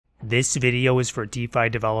This video is for DeFi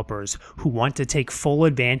developers who want to take full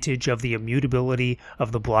advantage of the immutability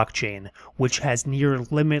of the blockchain, which has near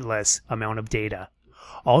limitless amount of data.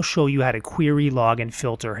 I'll show you how to query, log, and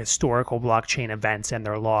filter historical blockchain events and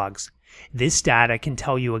their logs. This data can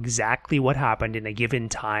tell you exactly what happened in a given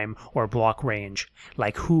time or block range,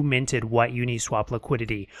 like who minted what Uniswap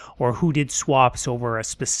liquidity, or who did swaps over a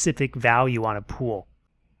specific value on a pool.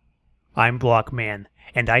 I'm Blockman,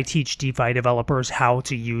 and I teach DeFi developers how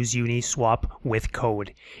to use Uniswap with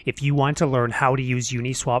code. If you want to learn how to use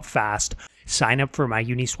Uniswap fast, sign up for my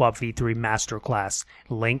Uniswap v3 masterclass,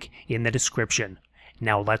 link in the description.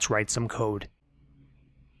 Now let's write some code.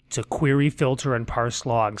 To query, filter, and parse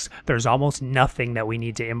logs, there's almost nothing that we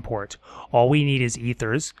need to import. All we need is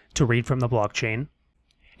ethers to read from the blockchain,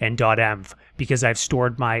 and .env because I've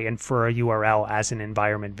stored my infura URL as an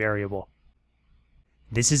environment variable.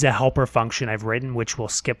 This is a helper function I've written which we'll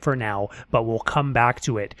skip for now, but we'll come back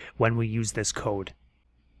to it when we use this code.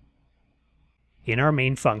 In our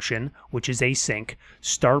main function, which is async,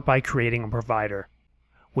 start by creating a provider,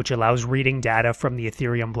 which allows reading data from the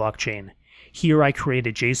Ethereum blockchain. Here I create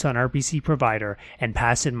a JSON RPC provider and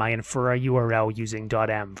pass in my infura URL using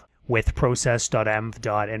 .env with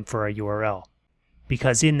process.env.infura URL.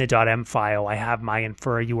 Because in the .env file I have my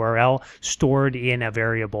infura URL stored in a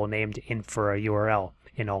variable named infura URL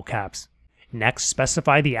in all caps. Next,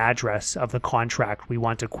 specify the address of the contract we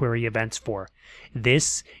want to query events for.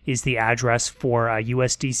 This is the address for a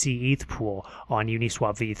USDC ETH pool on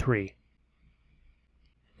Uniswap v3.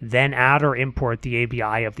 Then add or import the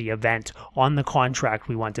ABI of the event on the contract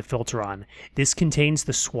we want to filter on. This contains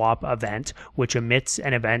the swap event, which emits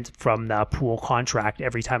an event from the pool contract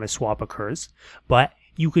every time a swap occurs, but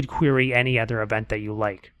you could query any other event that you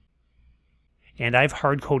like. And I've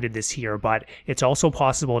hard-coded this here, but it's also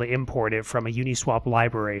possible to import it from a Uniswap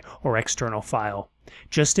library or external file.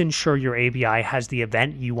 Just ensure your ABI has the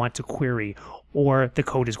event you want to query, or the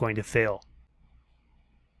code is going to fail.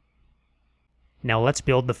 Now let's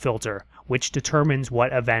build the filter, which determines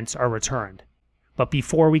what events are returned. But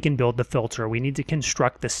before we can build the filter, we need to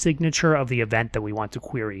construct the signature of the event that we want to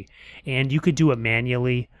query. And you could do it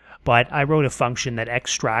manually, but I wrote a function that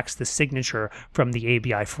extracts the signature from the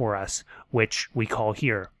ABI for us, which we call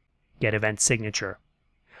here, getEventSignature.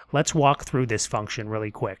 Let's walk through this function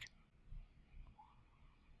really quick.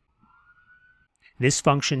 This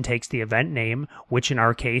function takes the event name, which in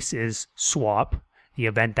our case is swap, the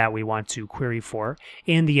event that we want to query for,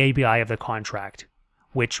 and the ABI of the contract,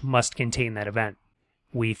 which must contain that event.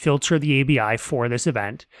 We filter the ABI for this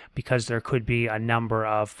event because there could be a number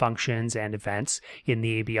of functions and events in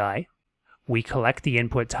the ABI. We collect the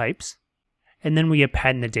input types, and then we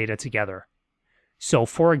append the data together. So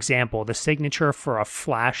for example, the signature for a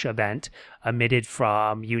flash event emitted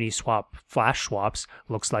from Uniswap flash swaps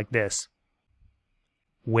looks like this,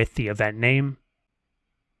 with the event name,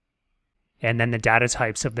 and then the data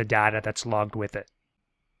types of the data that's logged with it.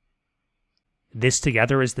 This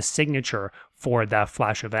together is the signature for the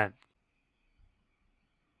flash event.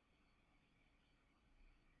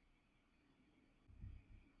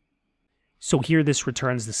 So here this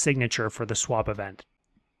returns the signature for the swap event.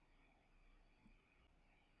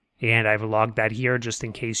 And I've logged that here just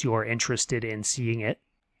in case you are interested in seeing it.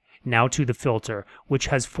 Now to the filter, which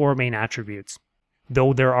has 4 main attributes,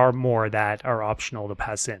 though there are more that are optional to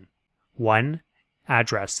pass in. 1.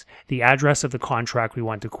 Address, the address of the contract we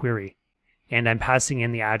want to query. And I'm passing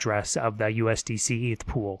in the address of the USDC ETH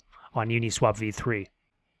pool on Uniswap v3.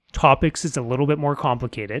 Topics is a little bit more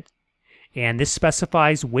complicated, and this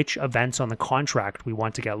specifies which events on the contract we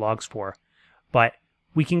want to get logs for. But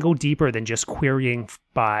we can go deeper than just querying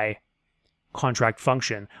by contract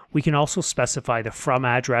function. We can also specify the from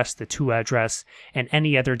address, the to address, and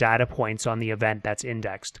any other data points on the event that's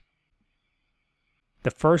indexed.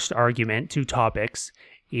 The first argument to topics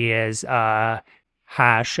is a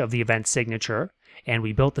hash of the event signature, and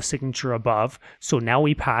we built the signature above, so now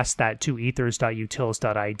we pass that to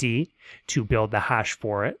ethers.utils.id to build the hash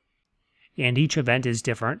for it. And each event is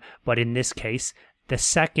different, but in this case, the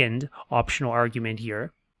second optional argument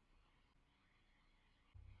here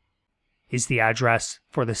is the address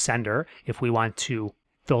for the sender, if we want to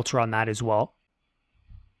filter on that as well.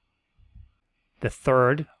 The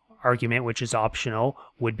third argument, which is optional,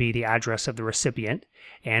 would be the address of the recipient,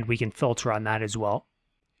 and we can filter on that as well.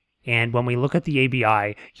 And when we look at the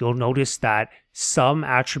ABI, you'll notice that some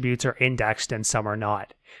attributes are indexed and some are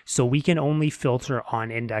not. So we can only filter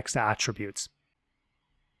on indexed attributes.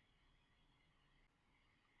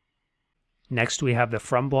 Next, we have the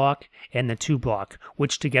from block and the to block,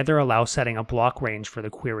 which together allow setting a block range for the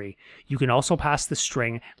query. You can also pass the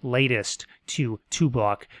string latest to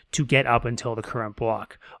block to get up until the current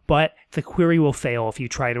block, but the query will fail if you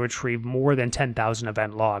try to retrieve more than 10,000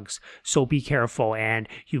 event logs, so be careful, and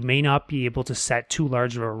you may not be able to set too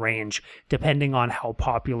large of a range depending on how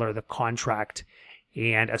popular the contract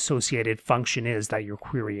and associated function is that you're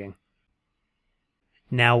querying.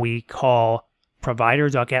 Now we call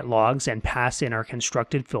provider.getLogs and pass in our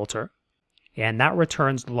constructed filter, and that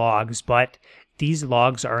returns logs, but these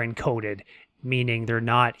logs are encoded, meaning they're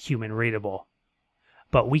not human readable.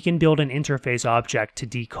 But we can build an interface object to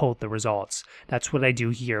decode the results. That's what I do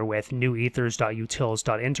here with new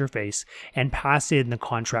ethers.utils.interface and pass in the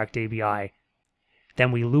contract ABI.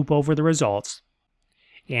 Then we loop over the results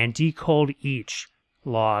and decode each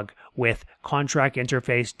log with contract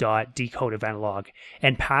interface.decode event log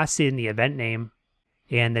and pass in the event name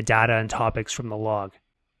and the data and topics from the log.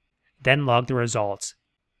 Then log the results.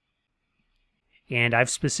 And I've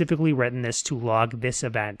specifically written this to log this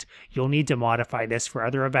event. You'll need to modify this for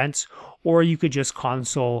other events, or you could just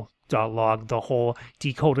console.log the whole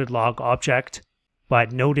decoded log object.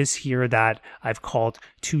 But notice here that I've called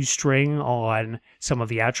toString on some of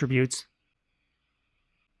the attributes,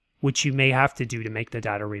 which you may have to do to make the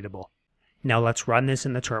data readable. Now let's run this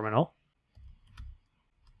in the terminal.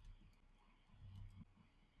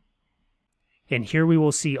 And here we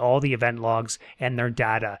will see all the event logs and their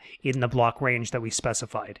data in the block range that we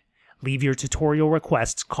specified. Leave your tutorial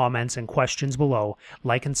requests, comments, and questions below.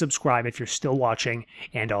 Like and subscribe if you're still watching,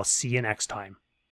 and I'll see you next time.